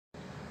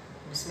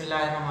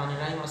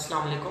बिस्मिल्लाहिर्रहमानिर्रहीम।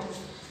 अस्सलाम वालेकुम।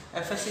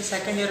 एफएससी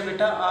सेकेंड ईयर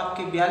बेटा,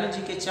 आपके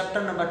बायोलॉजी के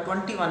चैप्टर नंबर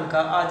 21 का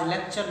आज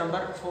लेक्चर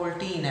नंबर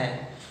 14 है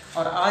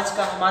और आज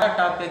का हमारा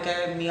टॉपिक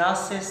है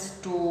मियासिस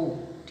 2।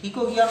 ठीक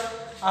हो गया,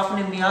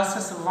 आपने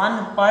मियासिस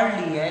 1 पढ़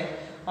ली है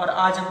और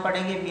आज हम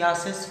पढ़ेंगे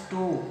मियासिस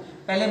 2।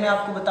 पहले मैं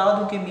आपको बता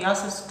दूं कि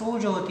मियासिस 2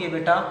 जो होती है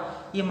बेटा,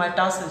 ये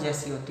माइटोसिस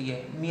जैसी होती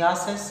है।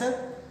 मियासिस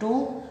 2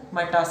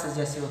 माइटोसिस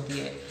जैसी होती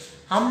है।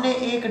 हमने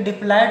एक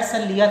डिप्लॉयड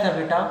सेल लिया था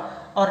बेटा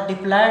और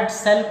डिप्लॉयड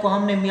सेल को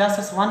हमने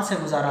मियासिस 1 से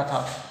गुजारा था।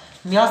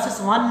 मियासिस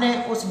 1 ने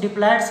उस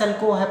डिप्लॉयड सेल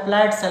को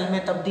हैप्लॉयड सेल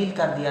में तब्दील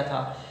कर दिया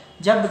था।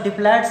 जब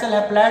डिप्लॉयड सेल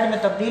हैप्लॉयड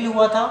में तब्दील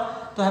हुआ था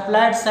तो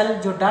हैप्लॉयड सेल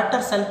जो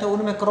डॉटर सेल थे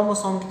उनमें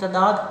क्रोमोसोम की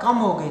तादाद कम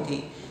हो गई थी।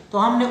 तो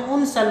हमने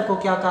उन सेल को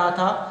क्या कहा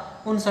था,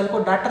 उन सेल को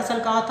डॉटर सेल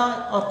कहा था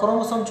और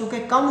क्रोमोसोम चूंकि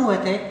कम हुए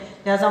थे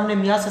लिहाजा हमने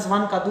मियासिस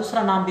 1 का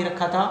दूसरा नाम भी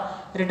रखा था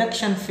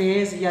रिडक्शन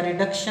फेज या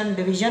रिडक्शन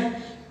डिवीजन,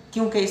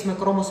 क्योंकि इसमें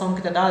क्रोमोसोम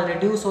की तादाद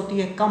रिड्यूस होती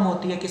है, कम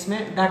होती है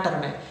किसमें, डॉटर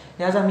में।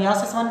 लिहाजा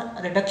मियासिस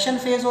 1 रिडक्शन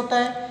फेज होता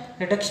है,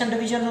 रिडक्शन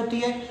डिवीजन होती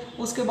है।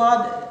 उसके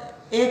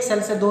बाद एक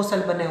सेल से दो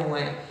सेल बने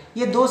हुए हैं।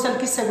 ये दो सेल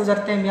किससे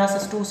गुजरते हैं,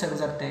 मियासिस 2 से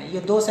गुजरते हैं। ये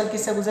दो सेल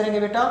किससे गुजरेंगे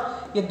बेटा,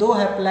 ये दो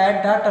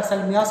हैप्लॉयड डॉटर सेल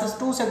मियासिस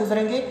 2 से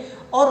गुजरेंगे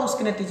और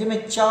उसके नतीजे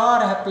में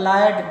 4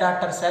 हैप्लॉयड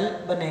डॉटर सेल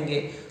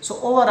बनेंगे। सो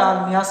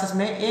ओवरऑल मियासिस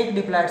में एक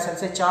डिप्लॉयड सेल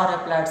से 4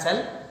 हैप्लॉयड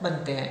सेल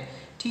बनते हैं।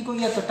 ठीक हो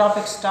गया, तो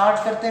टॉपिक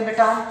स्टार्ट करते हैं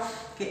बेटा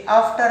कि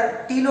आफ्टर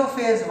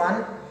टीलोफेज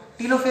 1,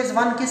 टीलोफेज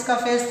 1 किसका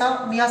फेज था,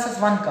 मियासिस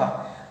 1 का।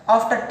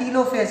 After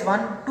telophase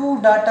 1 2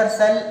 daughter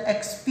cell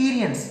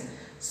experience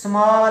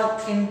small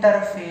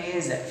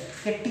interphase,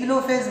 कि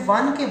टीलोफेज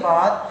 1 के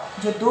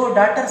बाद जो दो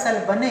डॉटर सेल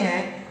बने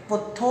हैं वो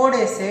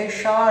थोड़े से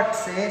शॉर्ट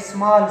से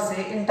स्मॉल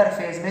से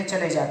इंटरफेज में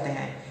चले जाते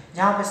हैं,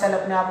 जहाँ पे सेल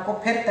अपने आप को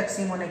फिर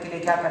तकसीम होने के लिए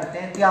क्या करते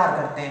हैं, तैयार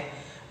करते हैं।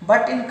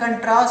 But in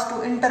contrast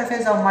to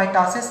interphase of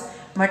mitosis,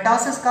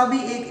 mitosis का भी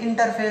एक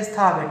इंटरफेज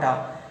था बेटा,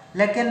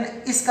 लेकिन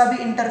इसका भी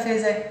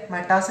इंटरफेज है,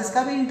 माइटोसिस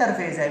का भी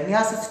इंटरफेज है,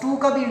 मियासिस 2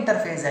 का भी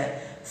इंटरफेज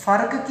है।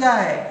 फर्क क्या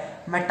है,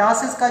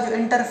 मेटासिस का जो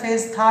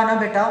इंटरफेज था ना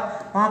बेटा,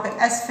 वहाँ पे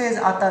एस फेज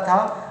आता था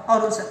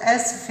और उस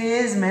एस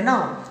फेज में ना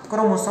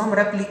क्रोमोसोम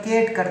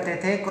रेप्लिकेट करते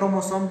थे,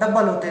 क्रोमोसोम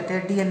डबल होते थे,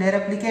 डीएनए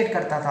रेप्लिकेट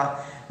करता था।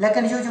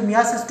 लेकिन ये जो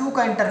मियासिस 2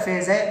 का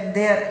इंटरफेज है,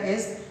 there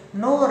is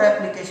no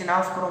replication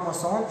of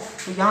chromosome,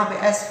 तो यहाँ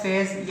पे एस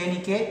फेज यानी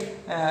कि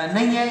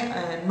नहीं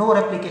है, नो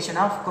रेप्लिकेशन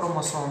ऑफ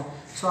क्रोमोसोम।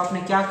 सो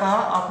आपने क्या कहा,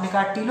 आपने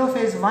कहा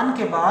टीलोफेज 1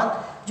 के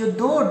बाद जो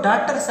दो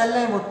डॉटर सेल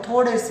हैं वो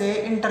थोड़े से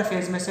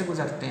इंटरफेज में से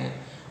गुजरते हैं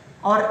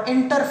और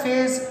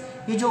इंटरफेज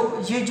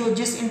ये जो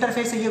जिस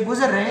इंटरफेज से ये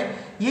गुजर रहे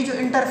हैं, ये जो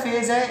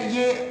इंटरफेज है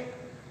ये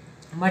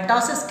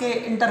माइटोसिस के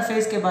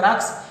इंटरफेज के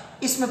बरक्स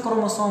इसमें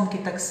क्रोमोसोम की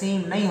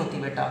तकसीम नहीं होती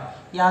बेटा।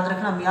 याद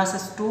रखना,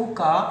 मियासिस 2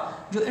 का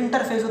जो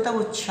इंटरफेज होता है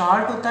वो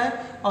शार्ट होता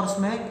है और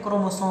उसमें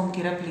क्रोमोसोम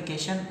की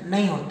रेप्लिकेशन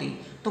नहीं होती।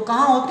 तो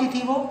कहाँ होती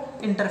थी वो,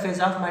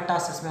 इंटरफेज ऑफ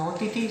माइटोसिस में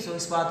होती थी। सो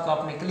इस बात को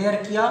आपने क्लियर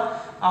किया।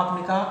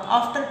 आपने कहा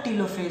after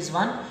telophase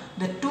 1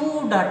 the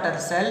 2 daughter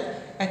cell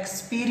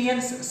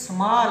experience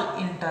small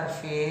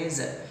interphase,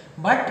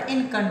 but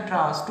in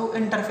contrast to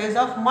interphase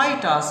of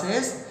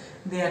mitosis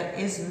there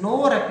is no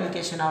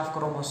replication of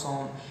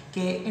chromosome,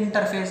 के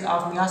interphase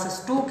of meiosis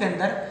 2 के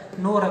अंदर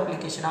no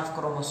replication of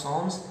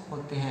chromosomes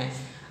होते हैं।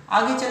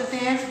 आगे चलते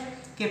हैं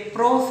कि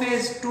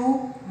प्रोफेज 2,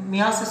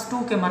 मियासिस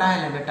 2 के मराहल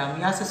हैं बेटा,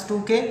 मियासिस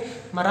 2 के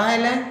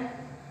मराहल हैं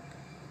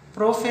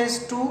प्रोफेज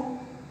 2,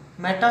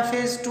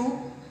 मेटाफेज 2,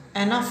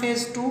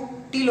 एनाफेज 2,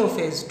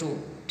 टीलोफेज 2।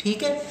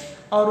 ठीक है,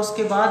 और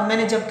उसके बाद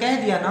मैंने जब कह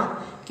दिया ना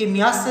कि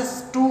मियासिस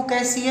 2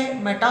 कैसी है,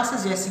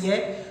 मेटासिस जैसी है,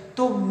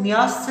 तो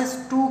मियासिस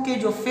 2 के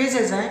जो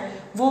फेजेस हैं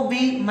वो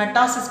भी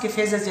मेटासिस के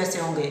फेजेस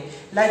जैसे होंगे।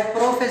 लाइक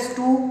प्रोफेज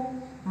 2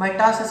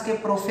 मेटासिस के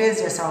प्रोफेज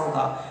जैसा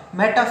होगा,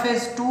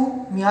 मेटाफेज 2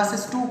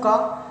 मियासिस 2 का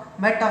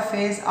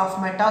मेटाफेज ऑफ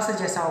मेटासिस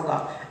जैसा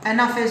होगा,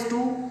 एनाफेज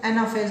 2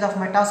 एनाफेज ऑफ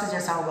मेटासिस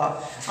जैसा होगा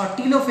और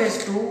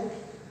टीलोफेज 2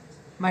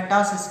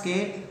 मेटासिस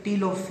के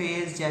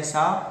टीलोफेज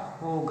जैसा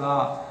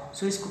होगा।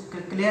 सो इसको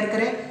क्लियर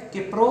करें कि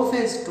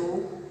prophase 2,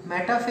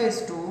 metaphase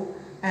 2,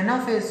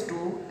 anaphase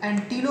 2 and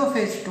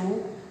telophase 2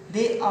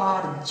 they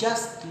are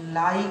just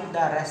like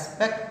the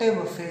respective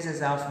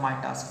phases of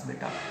mitosis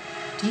बेटा।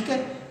 ठीक है,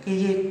 कि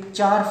ये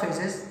 4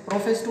 phases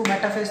prophase 2,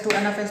 metaphase 2,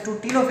 anaphase 2,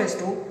 telophase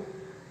 2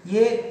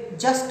 ये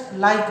जस्ट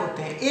लाइक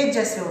होते हैं, एक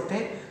जैसे होते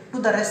हैं to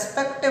the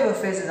respective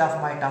phases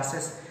of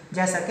mitosis,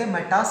 जैसा कि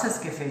मेटासिस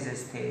के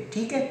फेजेस थे।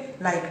 ठीक है,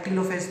 लाइक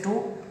टीलोफेज 2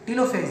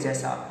 टीलोफेज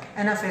जैसा,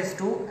 एनाफेज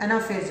 2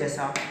 एनाफेज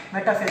जैसा,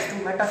 मेटाफेज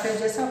 2 मेटाफेज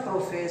जैसा,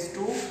 प्रोफेज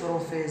 2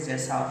 प्रोफेज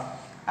जैसा।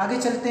 आगे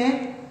चलते हैं,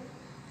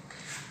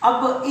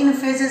 अब इन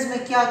फेजेस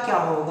में क्या क्या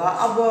होगा।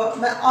 अब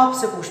मैं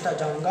आपसे पूछता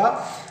जाऊंगा,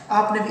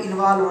 आपने भी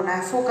इन्वॉल्व होना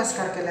है, फोकस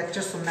करके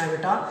लेक्चर सुनना है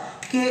बेटा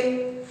कि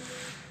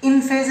इन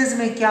फेजेस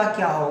में क्या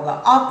क्या होगा।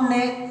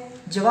 आपने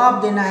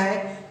जवाब देना है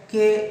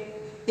कि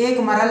एक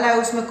मरहला है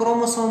उसमें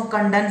क्रोमोसोम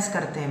कंडेंस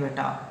करते हैं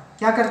बेटा।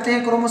 क्या करते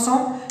हैं,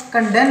 क्रोमोसोम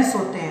कंडेंस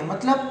होते हैं,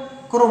 मतलब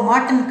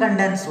क्रोमाटिन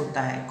कंडेंस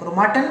होता है,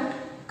 क्रोमाटिन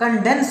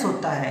कंडेंस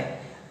होता है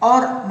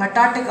और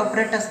मेटाटिक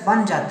अपरेटस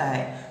बन जाता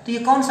है। तो ये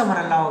कौन सा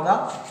मरहला होगा,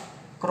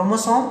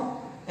 क्रोमोसोम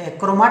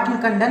क्रोमाटिन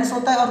कंडेंस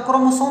होता है और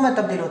क्रोमोसोम में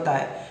तब्दील होता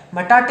है,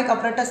 मेटाटिक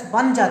अपरेटस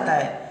बन जाता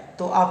है,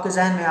 तो आपके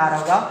जहन में आ रहा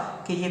होगा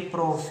कि ये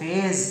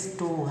प्रोफेज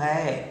 2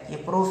 है, ये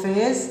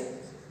प्रोफेज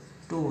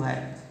 2 है।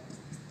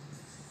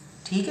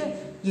 ठीक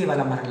है, ये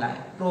वाला मरहला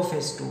है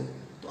प्रोफेज 2।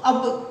 तो अब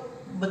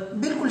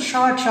बिल्कुल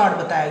शॉर्ट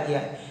बताया गया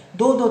है,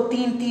 2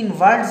 3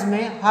 वर्ड्स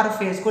में हर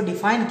फेज को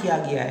डिफाइन किया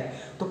गया है।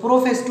 तो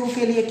प्रोफेज 2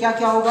 के लिए क्या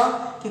क्या होगा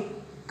कि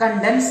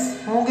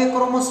कंडेंस होंगे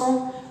क्रोमोसोम,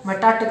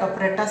 मेटाटिक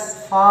अपरेटस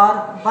फार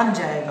बन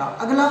जाएगा।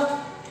 अगला,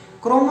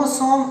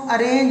 chromosome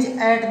arrange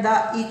at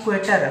the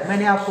equator.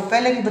 मैंने आपको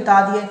पहले भी बता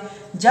दिया,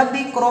 जब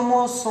भी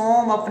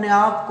क्रोमोसोम अपने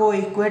आप को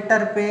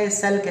इक्वेटर पे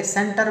सेल के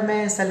सेंटर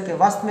में, सेल के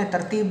वस्त में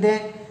तरतीब दें,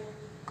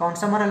 कौन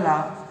सा मरहला?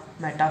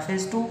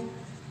 Metaphase 2,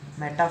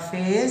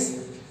 metaphase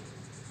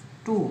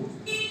 2।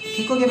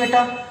 ठीक हो गया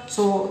बेटा।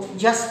 सो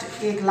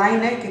जस्ट एक लाइन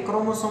है कि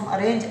chromosome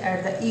arrange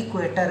at the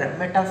equator,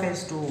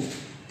 metaphase 2।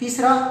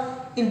 तीसरा,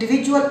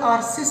 इंडिविजुअल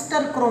और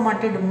सिस्टर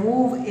क्रोमाटिड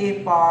मूव ए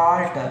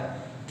पार्ट,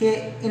 के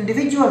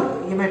इंडिविजुअल,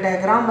 ये मैं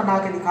डायग्राम बना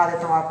के दिखा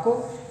देता हूँ आपको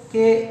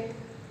कि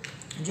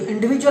जो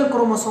इंडिविजुअल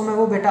क्रोमोसोम है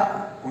वो बेटा,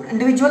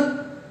 इंडिविजुअल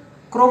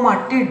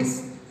क्रोमाटिड्स,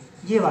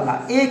 ये वाला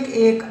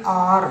एक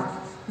आर्म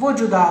वो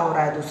जुदा हो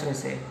रहा है दूसरे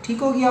से।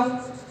 ठीक हो गया।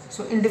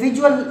 सो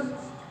इंडिविजुअल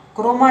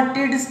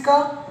क्रोमाटिड्स का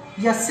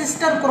या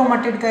सिस्टर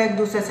क्रोमाटिड का एक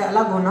दूसरे से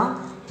अलग होना,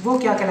 वो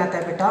क्या कहलाता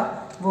है बेटा?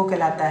 वो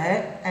कहलाता है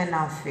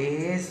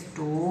एनाफेज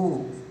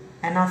 2,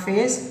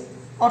 एनाफेज।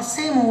 और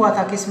सेम हुआ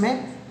था किसमें?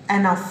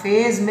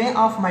 एनाफेज में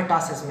ऑफ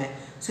माइटोसिस में।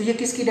 सो ये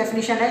किसकी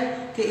डेफिनेशन है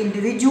कि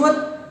इंडिविजुअल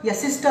या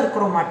सिस्टर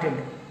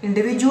क्रोमाटिड,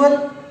 इंडिविजुअल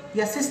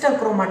या सिस्टर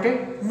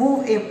क्रोमाटिड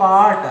मूव ए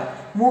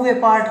पार्ट। मूव ए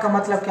पार्ट का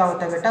मतलब क्या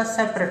होता है बेटा?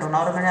 सेपरेट होना,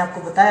 और मैंने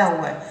आपको बताया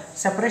हुआ है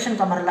सेपरेशन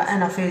का मरहला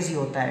एनाफेज ही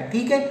होता है।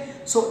 ठीक है।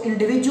 सो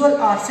इंडिविजुअल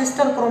और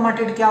सिस्टर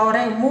क्रोमाटिड क्या हो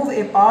रहे हैं? मूव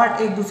ए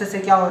पार्ट, एक दूसरे से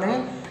क्या हो रहे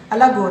हैं?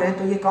 अलग हो रहे हैं।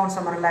 तो ये कौन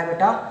सा मरहला है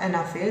बेटा?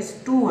 एनाफेज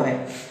 2 है।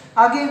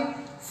 आगे,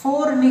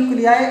 4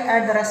 nuclei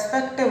at the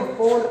respective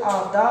pole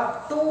of the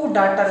 2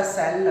 daughter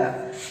cell.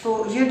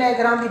 तो ये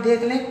डायग्राम भी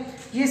देख लें।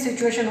 ये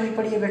सिचुएशन हुई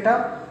पड़ी है बेटा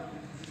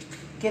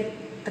कि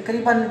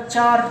तकरीबन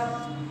 4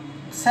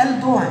 सेल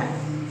 2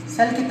 हैं।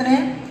 सेल कितने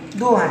हैं?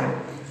 2 हैं,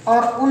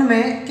 और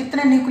उनमें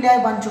कितने न्यूक्लियाई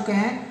बन चुके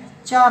हैं?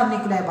 4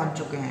 न्यूक्लियाई बन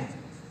चुके हैं।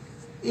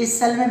 इस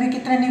सेल में भी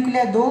कितने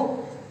न्यूक्लियाई? 2।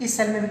 इस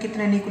सेल में भी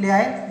कितने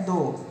न्यूक्लियाई?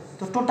 2।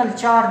 तो टोटल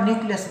 4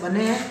 न्यूक्लियस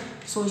बने हैं।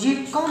 सो ये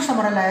कौन सा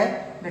मरहला है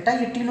बेटा?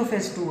 ये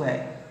टेलोफेज 2 है।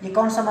 ये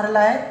कौन सा मरहला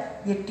है?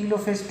 ये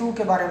टेलोफेज 2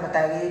 के बारे में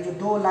बताया गया। ये जो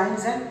 2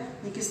 लाइंस हैं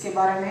ये किसके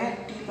बारे में है?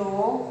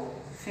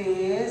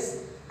 टेलोफेज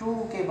 2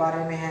 के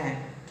बारे में है।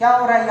 क्या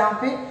हो रहा है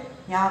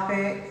यहाँ पे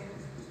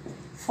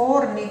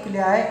 4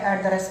 nuclei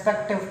at the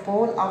respective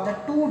pole of the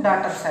 2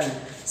 daughter cell.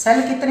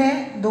 Cell कितने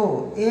हैं? 2।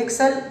 एक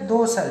सेल,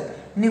 2 सेल।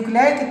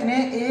 न्यूक्लियाई कितने?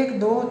 1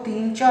 2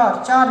 3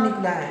 4, 4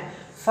 न्यूक्लियाई हैं।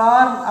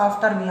 फॉर्म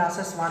आफ्टर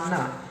मियोसिस 1,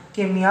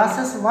 के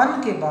मियोसिस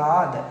 1 के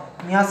बाद,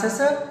 मियोसिस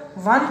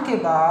 1 के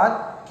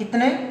बाद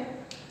कितने?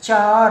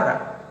 4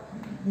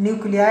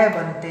 न्यूक्लियाई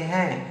बनते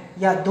हैं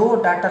या 2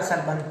 डॉटर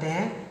सेल बनते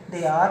हैं।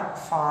 They are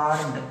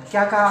formed.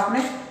 क्या कहा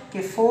आपने?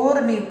 कि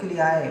 4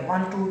 न्यूक्लियाई,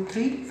 1 2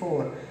 3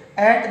 4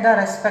 एट द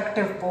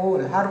रेस्पेक्टिव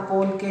पोल, हर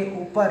पोल के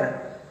ऊपर,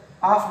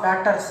 of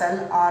daughter cell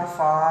are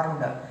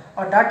formed.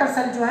 और डॉटर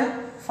सेल जो है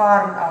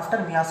फॉर्म्ड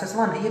आफ्टर मियोसिस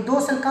 1। ये 2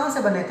 सेल कहाँ से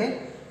बने थे?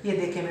 ये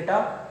देखिए बेटा,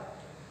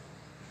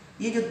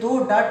 ये जो 2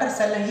 डॉटर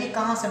सेल हैं ये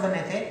कहाँ से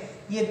बने थे?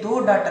 ये 2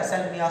 डॉटर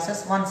सेल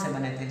मियोसिस 1 से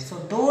बने थे। सो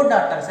 2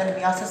 डॉटर सेल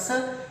मियोसिस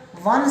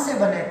 1 से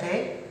बने थे।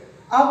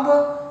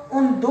 अब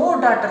उन 2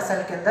 डॉटर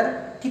सेल के अंदर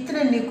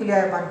कितने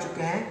न्यूक्लियाई बन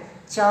चुके हैं?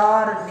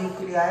 4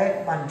 न्यूक्लियाई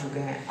बन चुके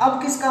हैं।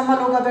 अब किसका अमल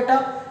होगा बेटा?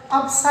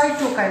 अब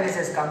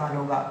साइटोकाइनेसिस का अमल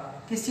होगा।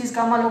 किस चीज़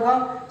का अमल होगा?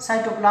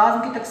 साइटोप्लाज्म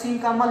की तकसीम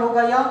का अमल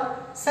होगा या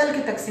सेल की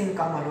तकसीम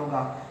का अमल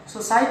होगा।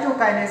 सो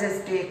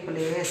साइटोकाइनेसिस टेक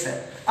प्लेस।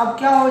 अब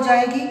क्या हो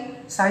जाएगी?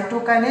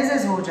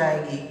 साइटोकाइनेसिस हो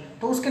जाएगी।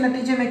 तो उसके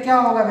नतीजे में क्या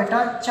होगा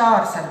बेटा?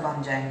 4 सेल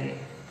बन जाएंगे।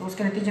 तो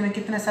उसके नतीजे में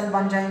कितने सेल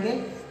बन जाएंगे?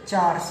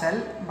 4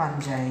 सेल बन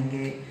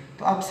जाएंगे।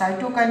 तो अब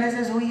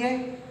साइटोकाइनेसिस हुई है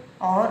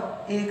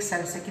और एक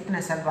सेल से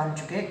कितने सेल बन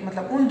चुके?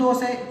 मतलब उन 2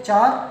 से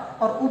 4,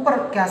 और ऊपर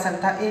क्या सेल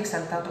था? 1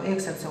 सेल था। तो 1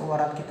 सेल से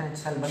ओवरऑल कितने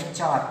सेल बने?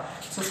 4।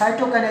 सो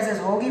साइटोकाइनेसिस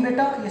होगी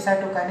बेटा, ये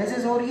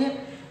साइटोकाइनेसिस हो रही है।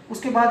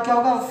 उसके बाद क्या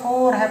होगा?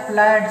 4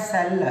 हैप्लॉइड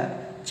सेल,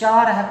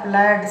 4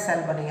 हैप्लॉइड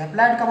सेल बनेंगे।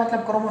 हैप्लॉइड का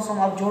मतलब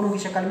क्रोमोसोम अब जोड़ों की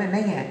शक्ल में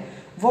नहीं है,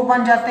 वो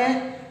बन जाते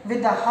हैं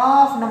with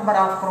half number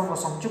of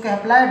chromosome. चूंकि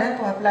हैप्लॉइड है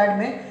तो हैप्लॉइड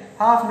में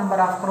हाफ नंबर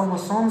ऑफ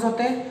क्रोमोसोम्स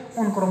होते हैं।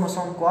 उन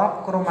क्रोमोसोम को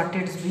आप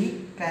क्रोमाटिड्स भी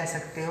कह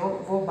सकते हो,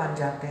 वो बन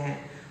जाते हैं।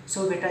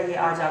 सो बेटा ये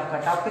आज आपका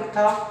टॉपिक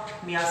था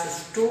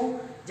मियोसिस 2।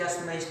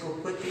 जस्ट मैं इसको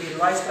क्विकली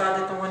रिवाइज करा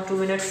देता हूँ 1-2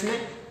 मिनट्स में।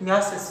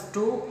 Meiosis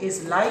 2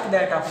 is like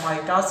that of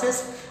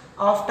mitosis.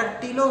 After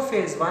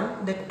telophase 1,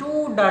 the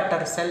 2 daughter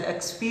cell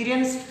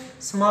experience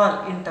small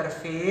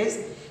interphase,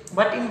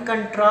 but in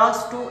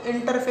contrast to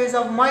interphase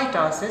of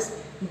mitosis,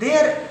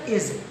 there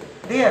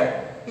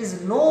is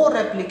no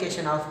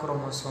replication of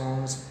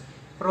chromosomes.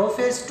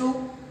 Prophase 2,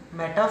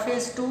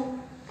 metaphase 2,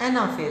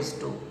 anaphase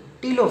 2,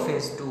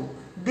 telophase 2.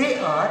 They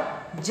are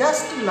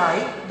just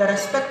like the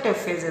respective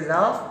phases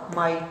of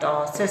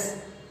mitosis.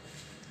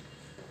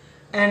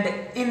 And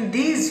in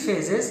these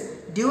phases,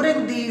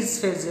 during these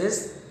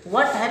phases,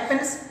 what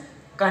happens?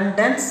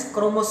 Condense,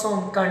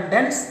 chromosome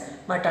condense,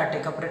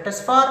 metatic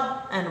apparatus form,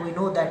 and we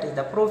know that is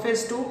the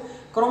prophase 2.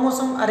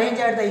 Chromosome arrange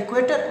at the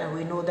equator, and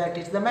we know that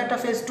is the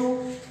metaphase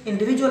 2.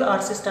 Individual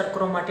or sister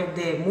chromatid,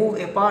 they move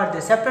apart,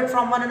 they separate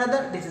from one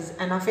another. This is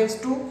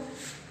anaphase 2.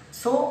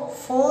 So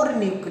 4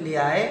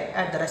 nuclei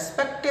at the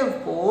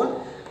respective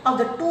pole of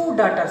the 2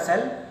 daughter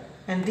cell,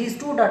 and these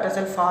 2 daughter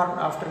cell formed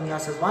after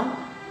meiosis 1,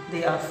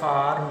 they are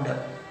formed.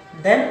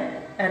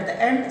 Then at the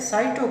end,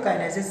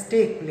 cytokinesis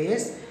take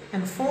place,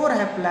 and 4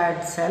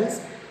 haploid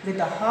cells with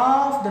the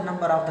half the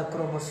number of the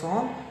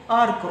chromosome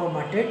or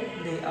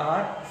chromatid, they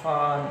are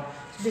formed.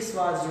 So this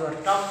was your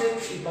topic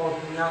about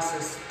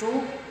meiosis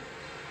 2.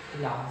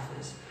 Yeah.